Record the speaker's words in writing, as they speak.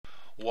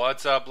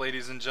What's up,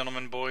 ladies and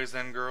gentlemen, boys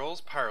and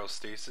girls?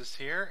 Pyrostasis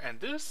here,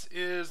 and this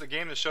is a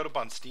game that showed up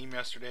on Steam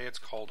yesterday. It's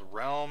called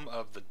Realm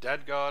of the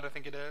Dead God, I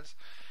think it is,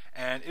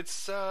 and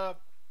it's a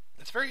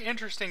very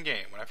interesting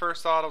game. When I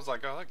first saw it, I was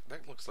like, oh,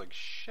 that looks like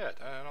shit.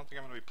 I don't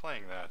think I'm going to be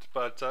playing that,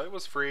 but it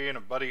was free, and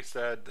a buddy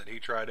said that he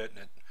tried it,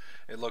 and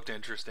it looked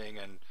interesting,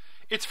 and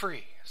it's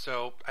free,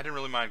 so I didn't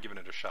really mind giving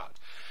it a shot.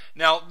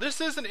 Now, this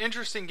is an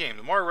interesting game.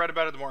 The more I read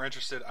about it, the more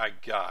interested I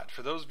got.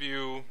 For those of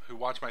you who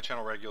watch my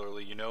channel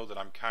regularly, you know that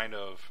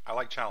I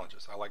like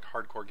challenges. I like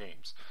hardcore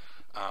games.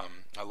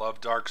 I love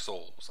Dark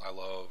Souls. I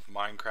love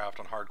Minecraft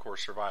on hardcore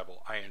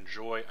survival. I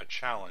enjoy a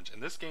challenge,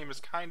 and this game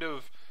is kind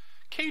of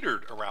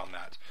catered around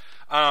that.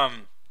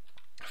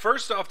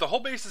 First off, the whole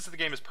basis of the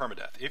game is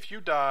permadeath. If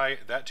you die,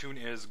 that tune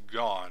is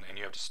gone, and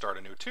you have to start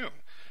a new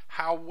tune.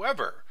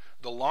 However,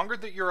 the longer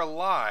that you're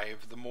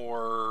alive, the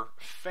more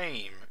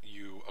fame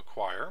you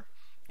acquire,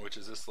 which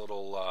is this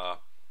little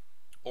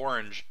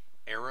orange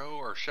arrow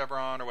or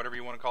chevron or whatever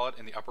you want to call it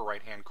in the upper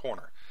right hand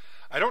corner.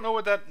 I don't know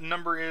what that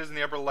number is in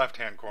the upper left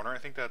hand corner. I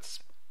think that's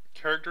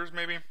characters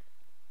maybe.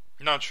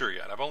 Not sure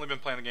yet. I've only been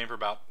playing the game for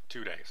about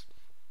 2 days.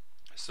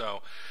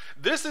 So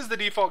this is the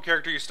default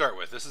character you start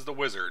with. This is the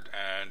wizard,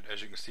 and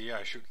as you can see,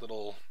 I shoot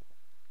little,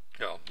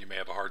 well, you may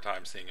have a hard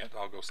time seeing it.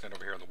 I'll go stand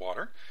over here in the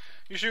water.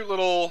 You shoot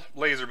little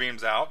laser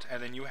beams out,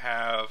 and then you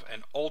have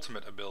an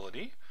ultimate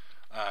ability.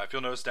 If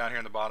you'll notice down here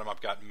in the bottom,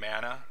 I've got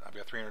mana. I've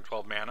got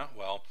 312 mana.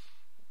 Well,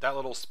 that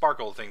little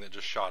sparkle thing that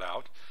just shot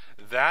out,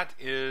 that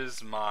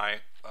is my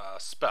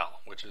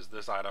spell, which is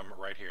this item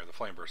right here, the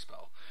Flame Burst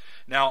spell.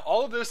 Now,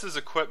 all of this is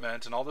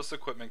equipment, and all this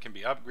equipment can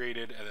be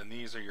upgraded, and then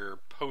these are your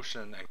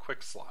potion and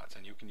quick slots,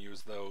 and you can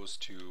use those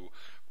to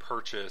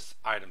purchase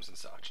items and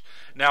such.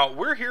 Now,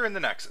 we're here in the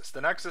Nexus.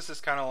 The Nexus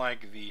is kind of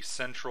like the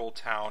central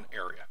town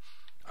area.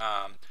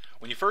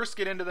 When you first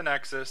get into the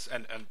Nexus,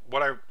 and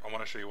what I want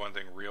to show you one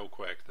thing real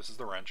quick. This is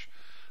the wrench.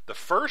 The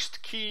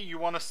first key you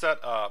want to set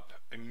up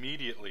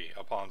immediately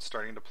upon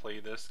starting to play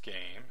this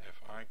game,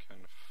 if I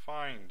can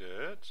find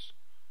it.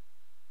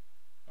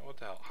 Oh, what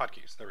the hell?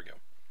 Hotkeys. There we go.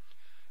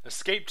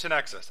 Escape to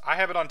Nexus. I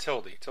have it on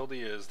tilde. Tilde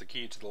is the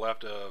key to the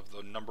left of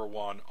the number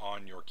 1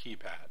 on your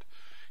keypad.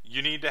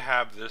 You need to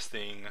have this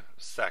thing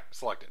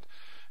selected.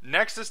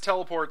 Nexus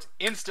teleports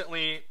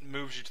instantly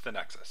moves you to the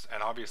Nexus.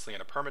 And obviously in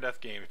a permadeath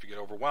game, if you get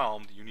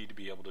overwhelmed, you need to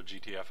be able to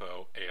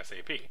GTFO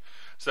ASAP.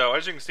 So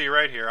as you can see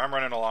right here, I'm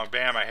running along,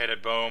 bam, I hit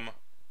it, boom,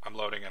 I'm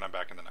loading, and I'm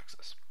back in the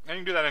Nexus. And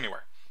you can do that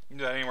anywhere. You can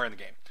do that anywhere in the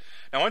game.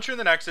 Now once you're in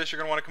the Nexus, you're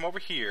going to want to come over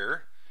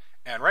here.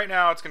 And right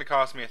now it's going to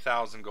cost me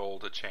 1,000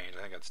 gold to change.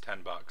 I think that's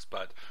 $10.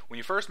 But when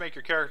you first make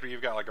your character,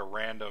 you've got like a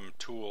random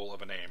tool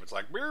of a name. It's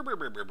like brr, brr,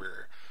 brr, brr,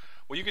 brr.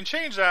 Well, you can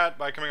change that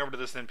by coming over to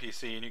this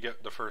NPC, and you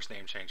get the first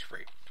name change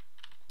free.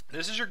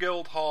 This is your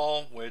guild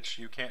hall, which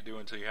you can't do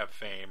until you have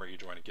fame or you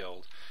join a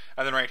guild.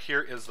 And then right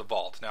here is the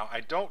vault. Now, I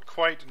don't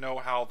quite know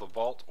how the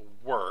vault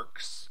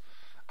works.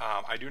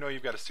 I do know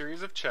you've got a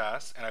series of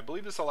chests, and I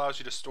believe this allows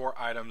you to store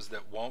items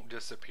that won't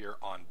disappear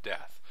on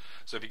death.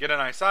 So if you get a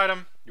nice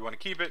item, you want to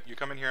keep it, you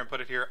come in here and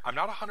put it here. I'm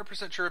not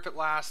 100% sure if it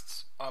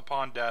lasts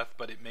upon death,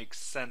 but it makes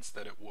sense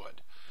that it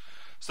would.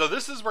 So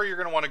this is where you're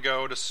going to want to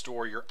go to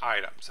store your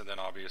items, and then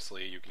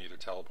obviously you can either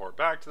teleport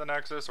back to the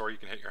Nexus, or you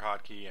can hit your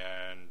hotkey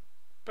and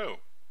boom,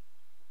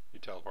 you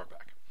teleport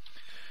back.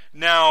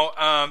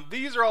 Now,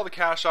 these are all the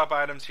cash shop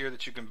items here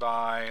that you can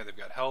buy. They've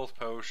got health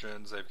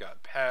potions, they've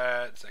got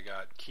pets, they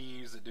got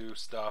keys that do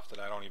stuff that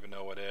I don't even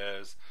know what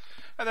is.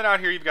 And then out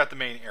here you've got the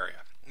main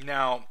area.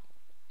 Now,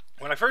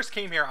 when I first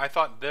came here, I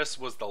thought this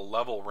was the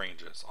level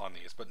ranges on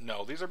these, but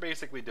no, these are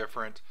basically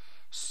different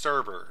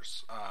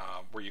servers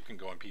where you can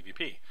go in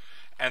PvP.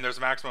 And there's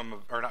a maximum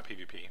of, or not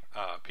PvP,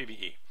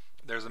 PvE.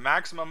 There's a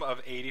maximum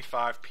of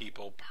 85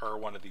 people per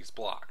one of these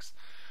blocks.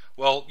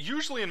 Well,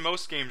 usually in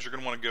most games you're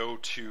going to want to go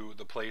to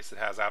the place that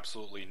has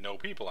absolutely no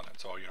people in it.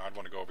 So, I'd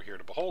want to go over here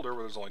to Beholder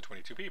where there's only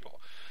 22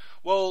 people.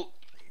 Well,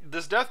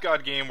 this Death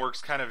God game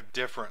works kind of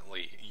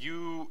differently.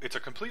 It's a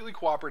completely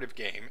cooperative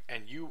game,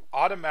 and you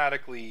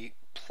automatically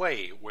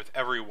play with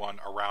everyone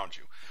around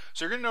you.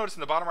 So you're going to notice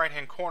in the bottom right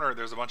hand corner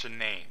there's a bunch of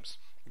names.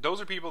 Those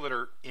are people that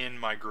are in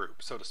my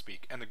group, so to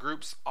speak, and the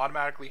groups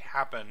automatically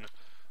happen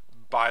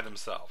by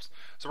themselves.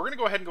 So we're going to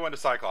go ahead and go into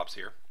Cyclops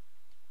here.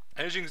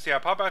 And as you can see, I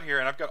pop out here,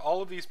 and I've got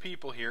all of these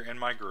people here in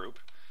my group,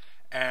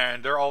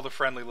 and they're all the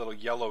friendly little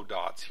yellow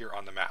dots here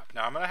on the map.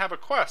 Now, I'm going to have a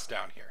quest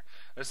down here.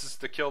 This is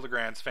to kill the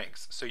Grand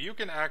Sphinx. So you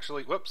can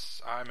actually...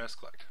 Whoops, I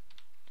misclicked.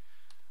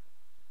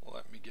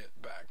 Let me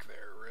get back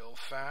there real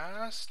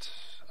fast.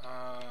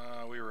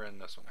 We were in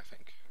this one, I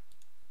think.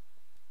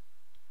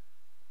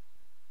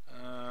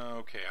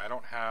 Okay, I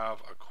don't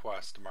have a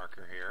quest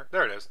marker here.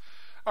 There it is.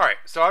 Alright,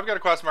 so I've got a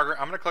quest marker.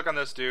 I'm going to click on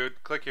this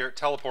dude, click here,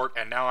 teleport,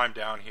 and now I'm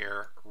down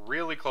here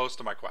really close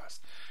to my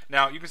quest.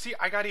 Now, you can see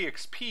I got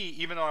EXP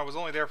even though I was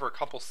only there for a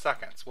couple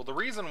seconds. Well, the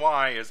reason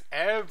why is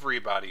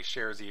everybody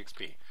shares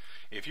EXP.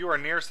 If you are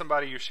near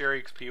somebody, you share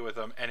EXP with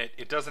them, and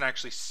it doesn't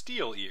actually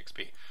steal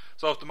EXP.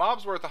 So if the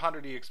mob's worth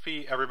 100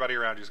 EXP, everybody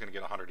around you is going to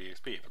get 100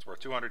 EXP. If it's worth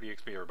 200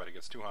 EXP, everybody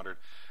gets 200,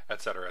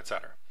 etc.,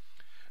 etc.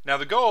 Now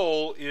the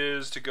goal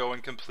is to go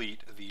and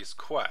complete these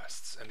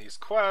quests, and these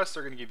quests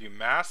are going to give you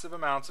massive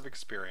amounts of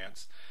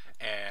experience,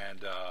 and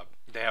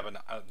they have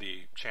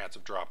the chance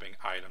of dropping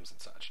items and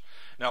such.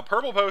 Now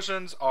purple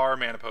potions are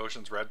mana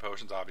potions, red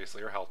potions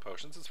obviously are health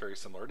potions. It's very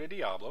similar to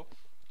Diablo.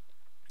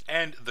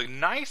 And the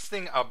nice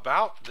thing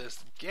about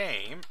this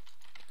game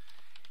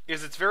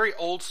is it's very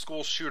old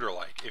school shooter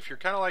like. If you're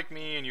kind of like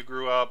me and you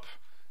grew up,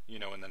 you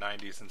know, in the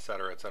 90s,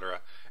 etc.,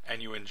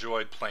 and you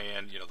enjoyed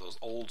playing, you know, those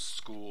old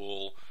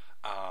school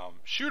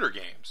shooter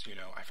games, you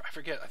know, I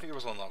forget, I think it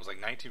was one that was like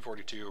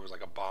 1942. It was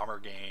like a bomber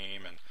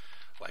game, and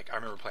like I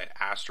remember playing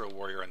Astro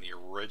Warrior on the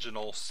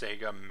original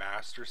Sega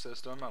Master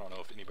System. I don't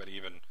know if anybody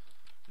even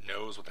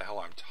knows what the hell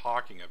I'm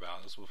talking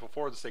about. This was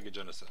before the Sega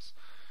Genesis,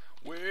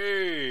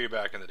 way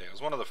back in the day. It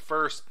was one of the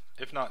first,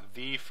 if not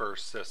the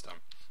first system.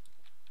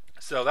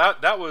 So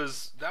that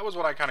was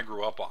what I kind of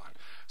grew up on.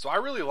 So I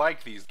really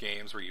like these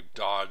games where you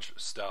dodge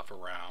stuff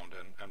around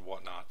and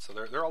whatnot. So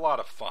they're a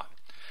lot of fun.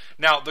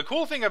 Now, the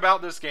cool thing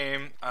about this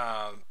game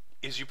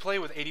is you play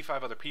with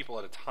 85 other people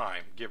at a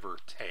time, give or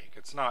take.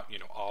 It's not, you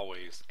know,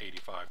 always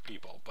 85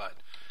 people, but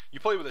you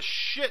play with a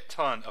shit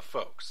ton of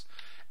folks.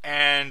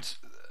 And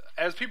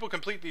as people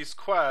complete these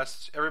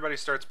quests, everybody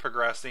starts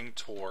progressing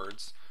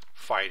towards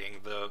fighting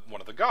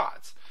one of the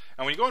gods.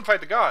 And when you go and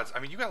fight the gods,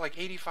 I mean, you got like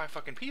 85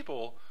 fucking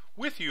people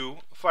with you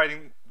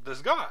fighting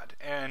this god.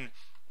 And,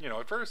 you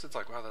know, at first it's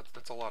like, wow,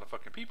 that's a lot of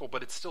fucking people,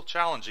 but it's still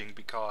challenging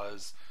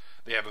because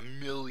they have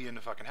 1,000,000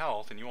 fucking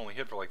health, and you only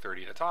hit for like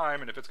 30 at a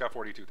time, and if it's got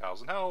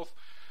 42,000 health,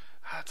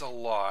 that's a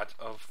lot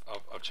of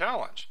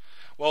challenge.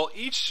 Well,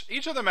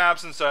 each of the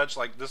maps and such,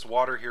 like this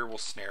water here will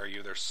snare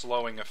you, there's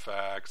slowing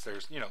effects,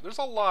 there's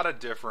a lot of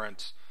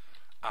different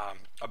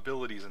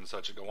abilities and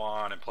such that go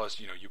on, and plus,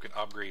 you know, you can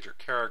upgrade your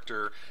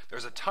character.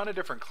 There's a ton of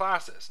different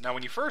classes. Now,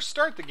 when you first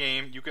start the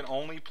game, you can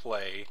only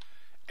play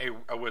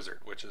a wizard,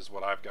 which is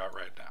what I've got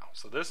right now.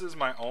 So this is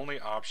my only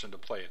option to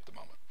play at the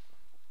moment.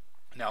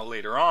 Now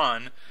later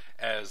on,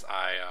 as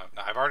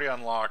I've already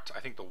unlocked, I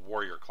think, the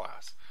warrior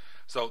class.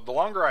 So the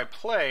longer I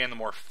play and the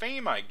more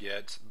fame I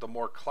get, the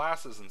more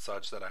classes and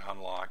such that I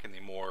unlock, and the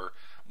more,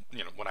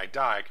 you know, when I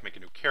die, I can make a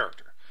new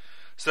character.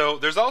 So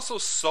there's also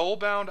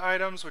soulbound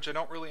items, which I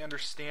don't really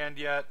understand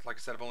yet. Like I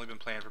said, I've only been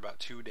playing for about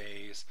 2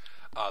 days.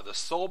 The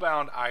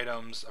soulbound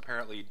items,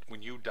 apparently,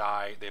 when you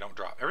die, they don't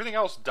drop. Everything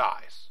else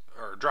dies,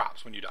 or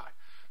drops when you die.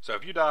 So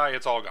if you die,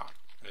 it's all gone.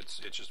 It's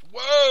just,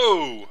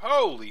 whoa!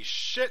 Holy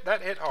shit,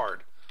 that hit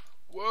hard.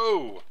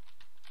 Whoa!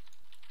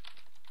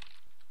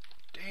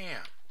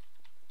 Damn.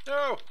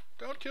 No!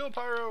 Don't kill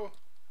Pyro!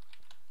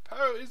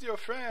 Pyro is your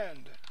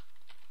friend!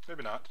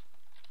 Maybe not.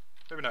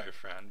 Maybe not your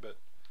friend, but,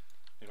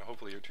 you know,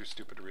 hopefully you're too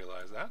stupid to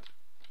realize that.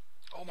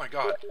 Oh my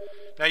god.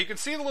 Now you can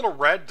see the little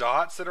red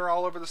dots that are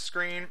all over the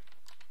screen.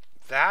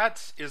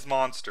 That is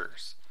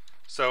monsters.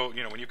 So,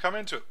 you know, when you come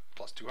into it,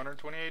 plus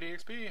 228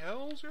 EXP,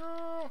 hells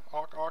yeah,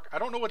 awk awk. I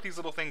don't know what these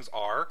little things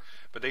are,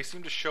 but they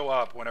seem to show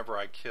up whenever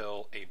I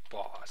kill a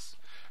boss.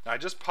 Now I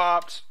just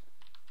popped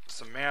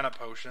some mana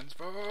potions.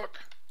 Fuck.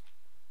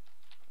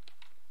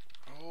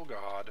 Oh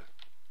god.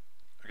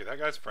 Okay, that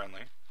guy's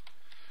friendly.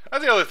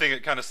 That's the other thing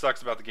that kind of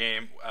sucks about the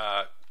game.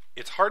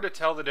 It's hard to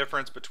tell the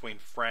difference between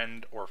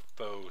friend or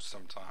foe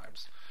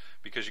sometimes,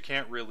 because you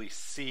can't really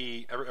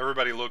see.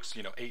 Everybody looks,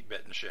 you know,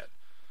 8-bit and shit.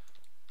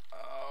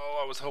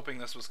 Oh, I was hoping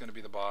this was going to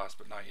be the boss,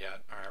 but not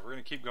yet. Alright, we're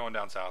going to keep going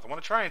down south. I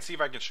want to try and see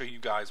if I can show you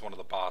guys one of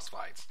the boss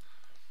fights.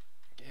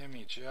 Give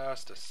me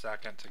just a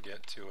second to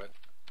get to it.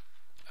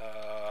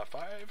 5.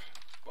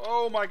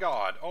 Oh my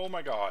god. Oh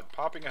my god.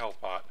 Popping a health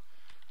pot.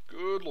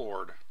 Good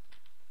lord.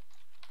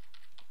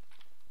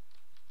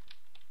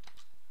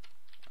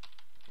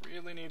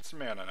 Really need some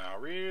mana now.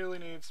 Really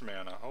need some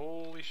mana.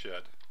 Holy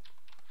shit.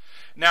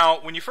 Now,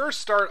 when you first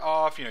start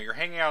off, you know, you're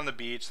hanging out on the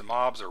beach. The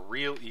mobs are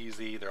real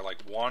easy. They're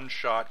like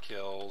one-shot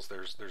kills.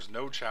 There's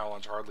no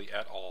challenge hardly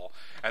at all.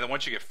 And then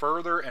once you get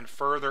further and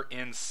further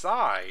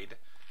inside,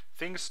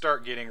 things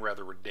start getting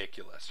rather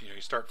ridiculous. You know,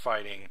 you start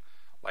fighting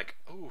like,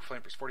 ooh,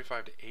 flampers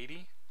 45 to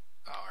 80.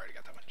 Oh, I already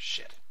got that one.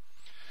 Shit.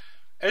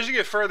 As you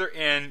get further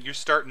in, you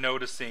start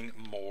noticing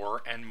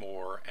more and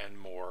more and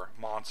more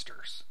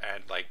monsters.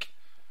 And like,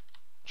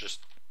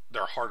 just,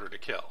 they're harder to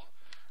kill.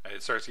 And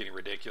it starts getting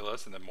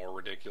ridiculous, and then more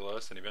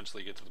ridiculous, and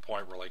eventually you get to the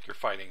point where like you're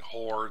fighting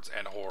hordes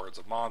and hordes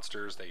of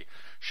monsters. They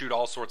shoot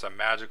all sorts of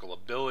magical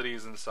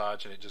abilities and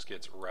such, and it just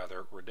gets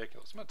rather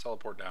ridiculous. I'm going to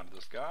teleport down to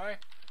this guy.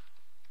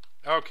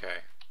 Okay.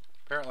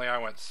 Apparently I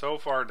went so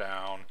far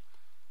down,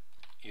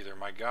 either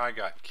my guy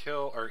got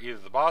killed, or either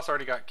the boss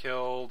already got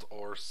killed,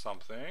 or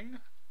something.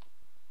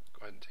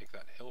 Go ahead and take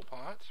that hill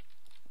pot.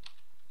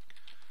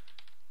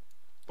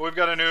 But we've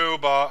got a new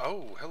boss.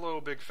 Oh,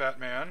 hello, big fat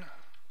man.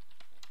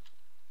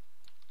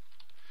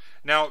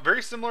 Now,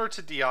 very similar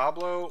to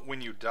Diablo,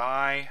 when you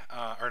die,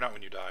 or not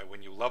when you die,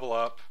 when you level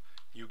up,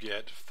 you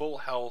get full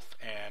health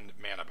and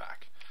mana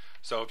back.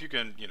 So if you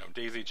can, you know,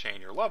 daisy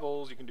chain your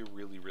levels, you can do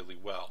really, really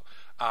well.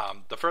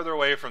 The further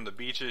away from the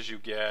beaches you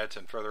get,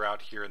 and further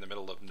out here in the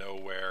middle of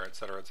nowhere,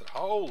 etc., etc.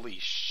 Holy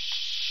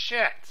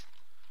shit!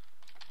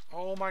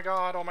 Oh my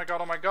god, oh my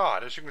god, oh my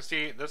god. As you can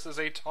see, this is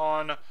a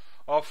ton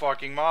of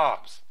fucking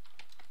mobs.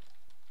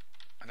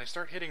 And they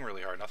start hitting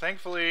really hard. Now,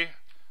 thankfully,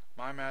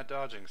 my mad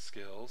dodging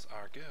skills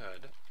are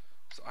good,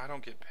 so I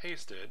don't get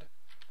pasted.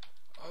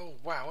 Oh,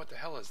 wow, what the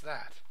hell is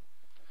that?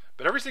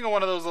 But every single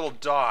one of those little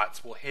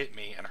dots will hit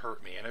me and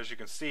hurt me. And as you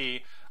can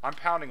see, I'm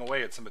pounding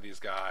away at some of these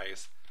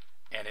guys,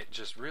 and it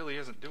just really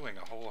isn't doing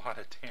a whole lot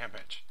of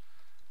damage.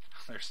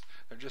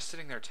 They're just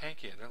sitting there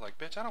tanking it. They're like,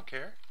 bitch, I don't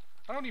care.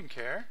 I don't even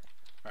care.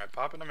 Alright,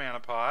 pop in a mana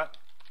pot.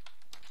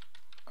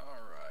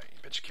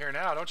 Alright, bet you care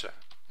now, don't you?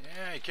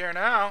 Yeah, you care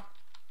now.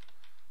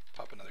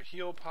 Pop another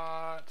heal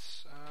pot.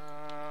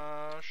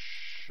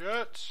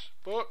 Shit.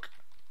 Book.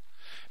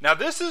 Now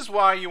this is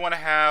why you want to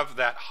have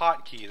that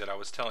hotkey that I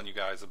was telling you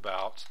guys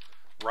about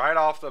right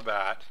off the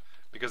bat,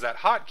 because that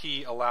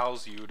hotkey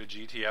allows you to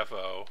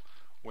GTFO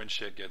when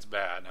shit gets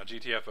bad. Now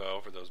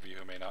GTFO, for those of you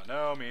who may not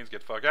know, means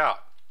get the fuck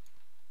out.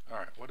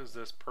 Alright, what is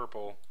this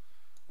purple?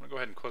 I'm going to go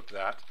ahead and click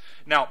that.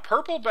 Now,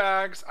 purple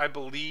bags, I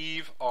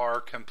believe, are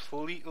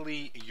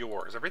completely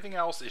yours. Everything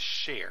else is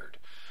shared.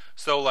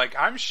 So, like,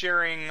 I'm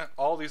sharing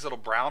all these little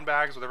brown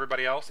bags with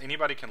everybody else.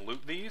 Anybody can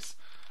loot these.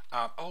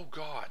 Oh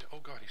god,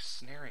 he's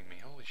snaring me.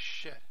 Holy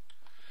shit.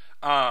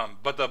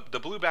 But the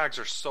blue bags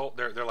are sold.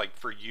 They're like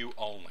for you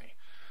only.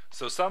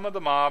 So some of the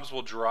mobs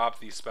will drop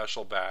these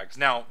special bags.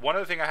 Now, one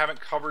other thing I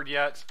haven't covered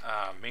yet,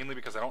 mainly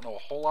because I don't know a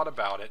whole lot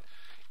about it,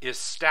 is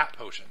stat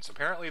potions.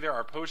 Apparently, there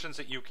are potions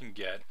that you can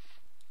get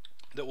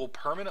that will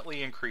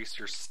permanently increase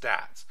your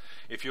stats.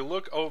 If you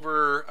look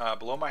over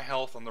below my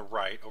health on the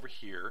right, over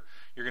here,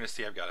 you're going to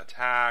see I've got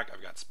attack,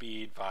 I've got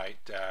speed, fight,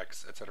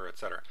 dex, etc.,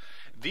 etc.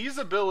 These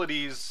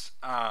abilities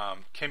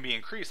can be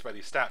increased by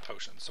these stat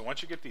potions. So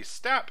once you get these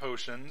stat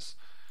potions,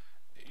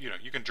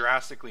 you can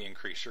drastically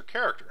increase your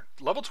character.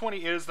 Level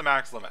 20 is the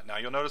max limit. Now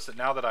you'll notice that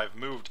now that I've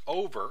moved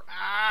over,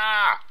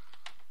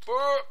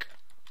 fuck!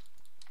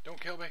 Don't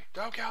kill me!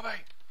 Don't kill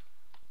me!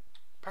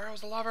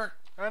 Pyro's a lover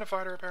and a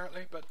fighter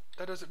apparently, but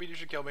that doesn't mean you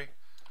should kill me.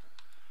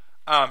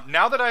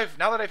 Now that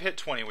I've hit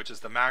 20, which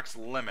is the max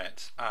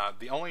limit,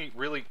 the only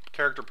really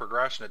character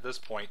progression at this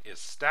point is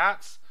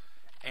stats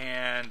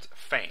and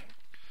fame.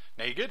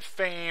 Now you get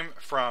fame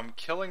from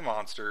killing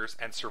monsters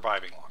and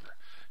surviving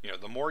longer.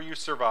 The more you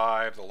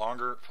survive, the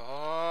longer.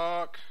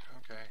 Fuck.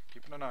 Okay,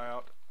 keeping an eye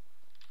out.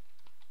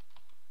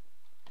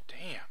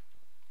 Damn.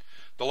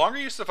 The longer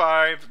you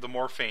survive, the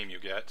more fame you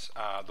get.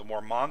 The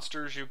more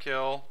monsters you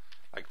kill,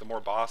 like the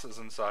more bosses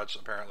and such,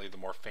 apparently the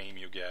more fame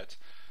you get.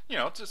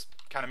 It just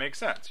kind of makes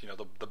sense.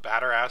 The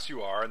badder ass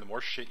you are and the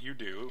more shit you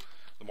do,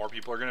 the more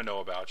people are going to know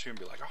about you and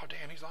be like, oh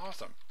damn, he's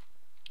awesome.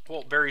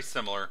 Well, very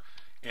similar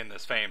in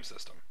this fame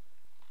system.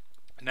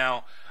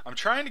 Now, I'm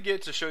trying to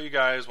get to show you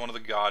guys one of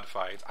the god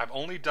fights. I've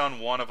only done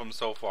one of them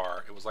so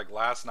far. It was like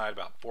last night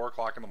about 4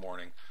 o'clock in the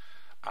morning.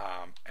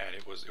 And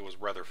it was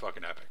rather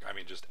fucking epic. I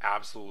mean, just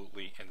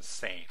absolutely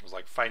insane. It was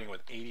like fighting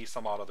with 80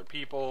 some odd other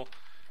people.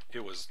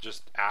 It was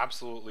just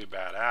absolutely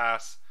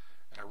badass.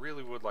 And I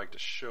really would like to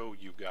show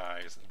you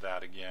guys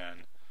that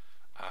again,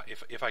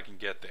 if I can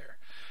get there.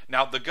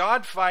 Now, the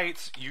god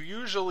fights, you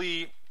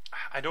usually,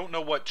 I don't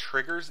know what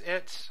triggers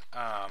it.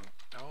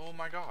 Oh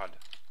my god.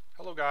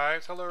 Hello,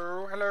 guys.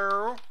 Hello,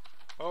 hello.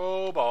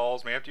 Oh,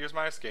 balls. May have to use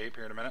my escape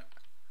here in a minute.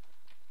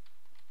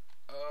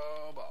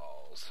 Oh,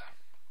 balls.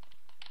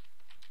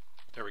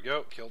 There we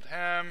go. Killed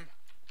him.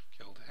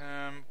 Killed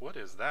him. What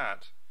is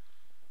that?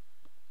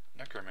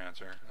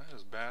 Necromancer. That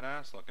is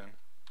badass looking.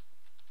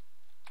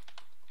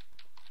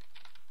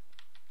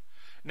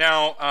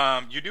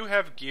 Now, you do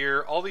have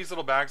gear. All these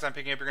little bags I'm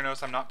picking up, you're going to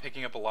notice I'm not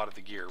picking up a lot of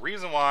the gear.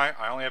 Reason why,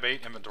 I only have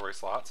 8 inventory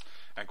slots,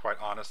 and quite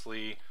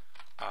honestly,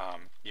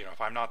 if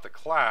I'm not the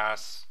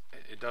class,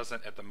 it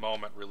doesn't at the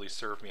moment really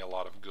serve me a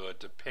lot of good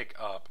to pick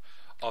up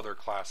other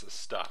classes'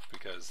 stuff,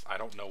 because I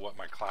don't know what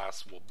my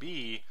class will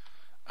be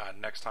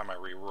next time I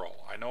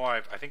re-roll.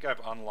 I think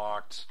I've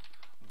unlocked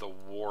the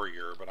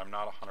warrior, but I'm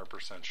not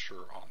 100%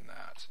 sure on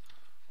that.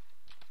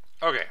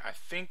 Okay, I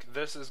think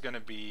this is going to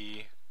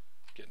be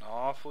getting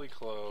awfully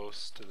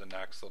close to the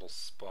next little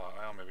spot.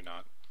 Well, maybe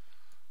not.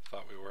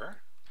 Thought we were.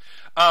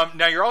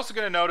 Now you're also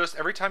going to notice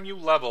every time you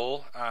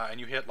level and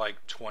you hit like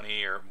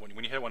 20, or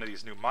when you hit one of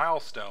these new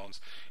milestones,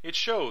 it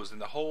shows in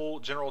the whole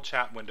general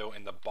chat window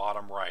in the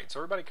bottom right. So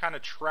everybody kind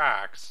of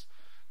tracks,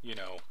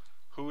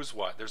 who's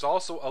what. There's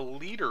also a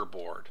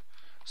leaderboard.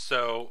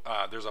 So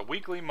there's a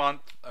weekly,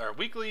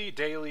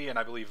 daily, and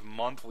I believe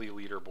monthly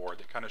leaderboard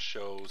that kind of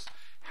shows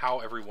how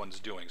everyone's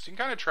doing. So you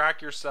can kind of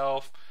track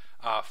yourself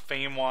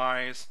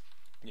fame-wise,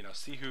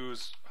 see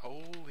who's...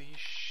 Holy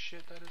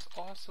shit, that is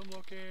awesome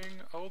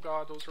looking. Oh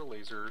god, those are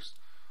lasers.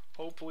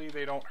 Hopefully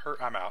they don't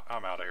hurt. I'm out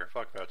of here.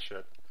 Fuck that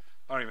shit.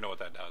 I don't even know what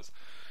that does.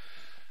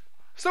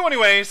 So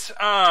anyways,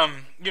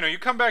 you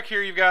come back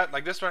here, you've got,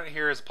 like, this one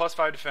here is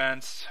 +5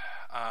 defense.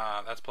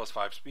 That's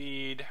 +5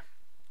 speed.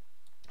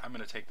 I'm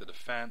going to take the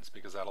defense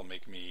because that'll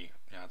make me,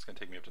 it's going to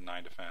take me up to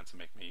 9 defense and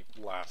make me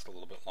last a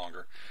little bit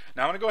longer.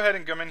 Now I'm going to go ahead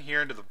and come in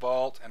here into the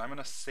vault, and I'm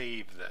going to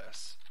save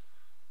this.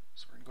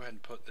 So we're going to go ahead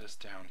and put this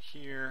down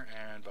here,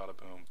 and bada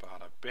boom,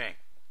 bada bing.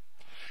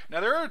 Now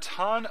there are a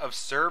ton of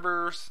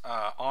servers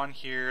on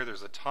here.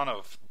 There's a ton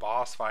of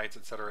boss fights,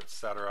 etc.,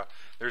 etc.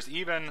 There's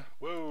even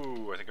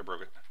whoa, I think I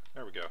broke it.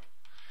 There we go.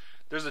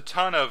 There's a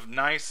ton of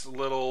nice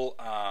little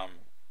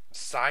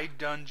side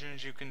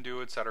dungeons you can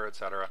do, etc.,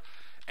 etc.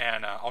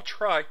 And I'll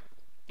try.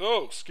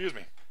 Oh, excuse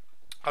me.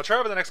 I'll try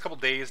over the next couple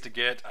days to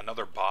get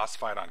another boss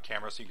fight on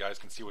camera so you guys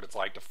can see what it's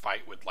like to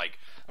fight with, like,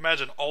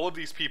 imagine all of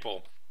these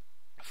people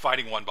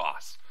fighting one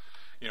boss.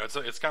 You know,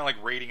 it's kind of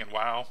like raiding in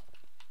WoW,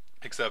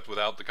 except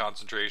without the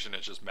concentration.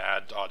 It's just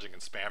mad dodging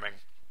and spamming.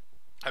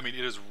 I mean,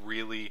 it is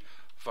really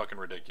fucking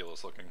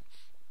ridiculous looking.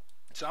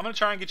 So I'm going to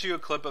try and get you a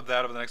clip of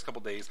that over the next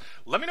couple days.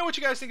 Let me know what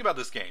you guys think about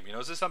this game. You know,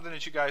 is this something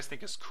that you guys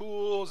think is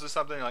cool? Is this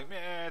something like,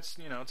 man, it's,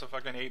 you know, it's a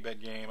fucking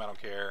 8-bit game. I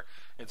don't care.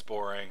 It's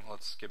boring.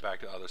 Let's get back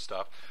to other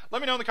stuff. Let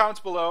me know in the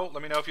comments below.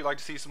 Let me know if you'd like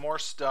to see some more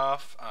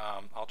stuff.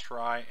 I'll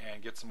try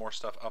and get some more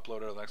stuff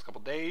uploaded over the next couple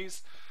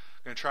days.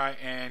 I'm going to try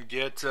and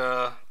get,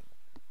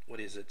 what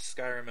is it,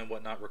 Skyrim and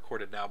whatnot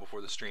recorded now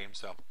before the stream.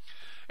 So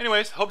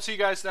anyways, hope to see you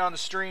guys down on the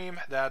stream.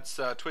 That's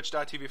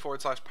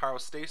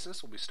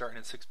twitch.tv/pyrostasis. We'll be starting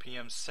at 6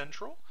 p.m.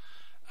 Central.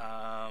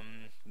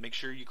 Make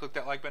sure you click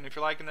that like button if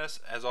you're liking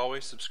this. As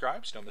always,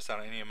 subscribe so you don't miss out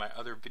on any of my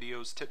other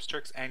videos, tips,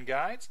 tricks, and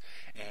guides.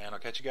 And I'll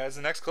catch you guys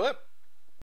in the next clip.